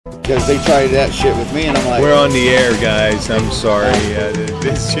because they tried that shit with me, and I'm like, we're on the air, guys. I'm sorry.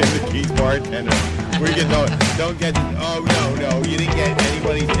 This is Jim the Keys bartender. We get don't get. Oh no, you didn't get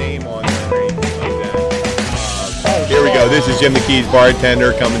anybody's name on there or anything like that. Here we go. This is Jim the Keys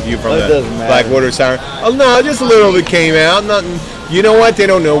bartender coming to you from the Blackwater Siren. Oh no, just a little bit came out. Nothing. You know what? They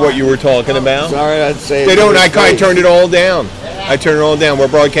don't know what you were talking about. Sorry, I'd say they don't. I turned it all down. I turned it all down. We're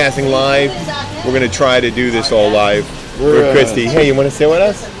broadcasting live. We're gonna try to do this all live. With Christy. Hey, you want to sit with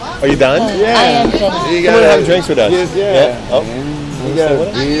us? Are you done? Yeah. I am finished. You Come on, have drinks with us. Yeah. Oh. You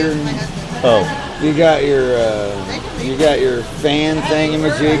got beer. Oh. You got your fan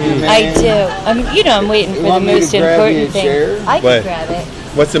thingamajiggy, man. I do. I'm waiting for the most important thing. I can grab it.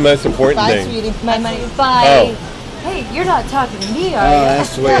 What's the most important thing? Sweetie. My money. Bye. Oh. Hey, you're not talking to me, are you?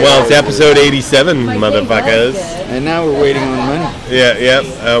 That's the way. Well, it's episode 87, motherfuckers. And now we're waiting on money.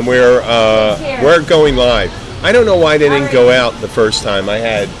 Yeah. We're going live. I don't know why they didn't go out the first time. I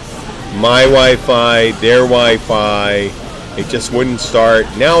had my Wi-Fi, their Wi-Fi. It just wouldn't start.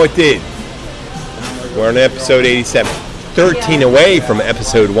 Now it did. We're on episode 87. 13 away from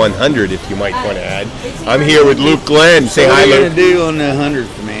episode 100, if you might want to add. I'm here with Luke Glenn. Say hi, Luke. What are you going to do on the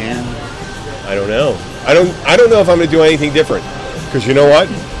 100th, man? I don't know. I don't know if I'm going to do anything different. Because you know what?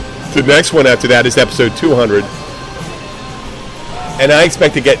 The next one after that is episode 200. And I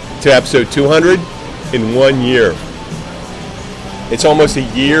expect to get to episode 200 in 1 year. It's almost a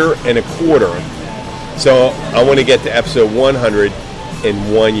year and a quarter. So I want to get to episode 100 in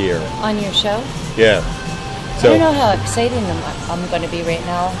 1 year. On your show? Yeah. So, I don't know how excited I'm going to be right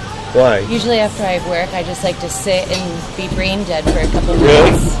now. Why? Usually after I work, I just like to sit and be brain dead for a couple of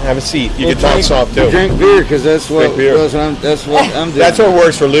minutes. Really? Have a seat. You can talk soft too. Drink beer, because that's what I'm doing. That's what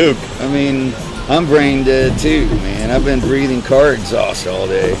works for Luke. I mean, I'm brain dead too, man. I've been breathing car exhaust all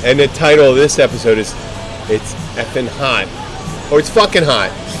day. And the title of this episode is "It's effing hot," or "It's fucking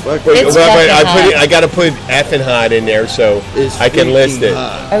hot." I got to put effing hot in there so I can list it.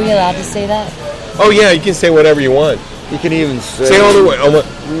 Hot. Are we allowed to say that? Oh yeah, you can say whatever you want. You can even say all the way.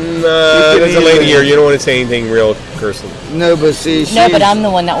 There's a lady here. You don't want to say anything real cursing. No, but see. No, but I'm the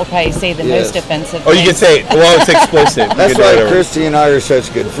one that will probably say the most offensive. Oh, you can say it. Well, it's explicit. That's why Christy and I are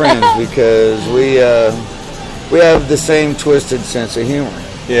such good friends, because we have the same twisted sense of humor.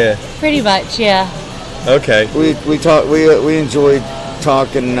 Yeah. Pretty much, yeah. Okay. We enjoy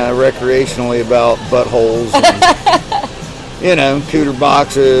talking recreationally about buttholes and cooter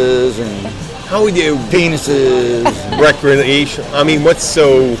boxes and how we do penises. Recreation. I mean, what's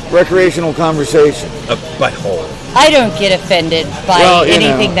so recreational conversation? A butthole. I don't get offended by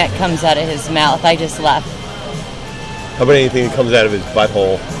anything that comes out of his mouth. I just laugh. How about anything that comes out of his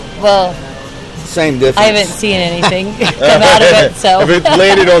butthole? Well, same difference. I haven't seen anything come out of it, so. If it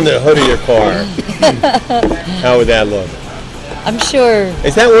landed on the hood of your car, how would that look? I'm sure.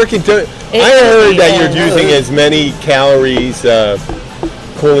 Is that working too? I heard that you're using as many calories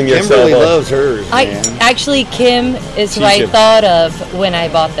cooling yourself Kimberly off. loves hers, man. Actually, Kim is who I thought of when I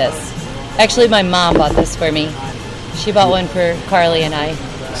bought this. Actually, my mom bought this for me. She bought one for Carly and I.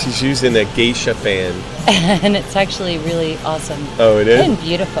 She's using a geisha fan. And it's actually really awesome. Oh, it is? And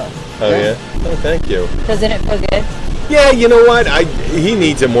beautiful. Oh, yeah? Oh, thank you. Doesn't it feel good? Yeah, you know what? He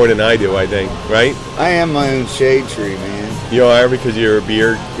needs it more than I do, I think, right? I am my own shade tree, man. You are, because you're a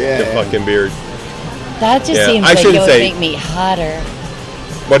beard? Yeah. The fucking beard. That just seems like it would make me hotter.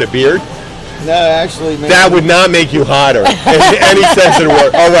 What, a beard? No, actually, man. That would not make you hotter in any sense of the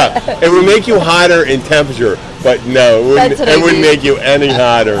word. Oh, well, it would make you hotter in temperature, but no, it wouldn't make you any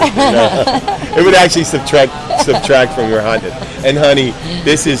hotter. No. It would actually subtract from your hotness. And honey,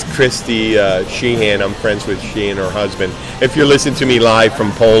 this is Christy Sheehan. I'm friends with she and her husband. If you're listening to me live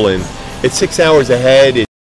from Poland, it's 6 hours ahead.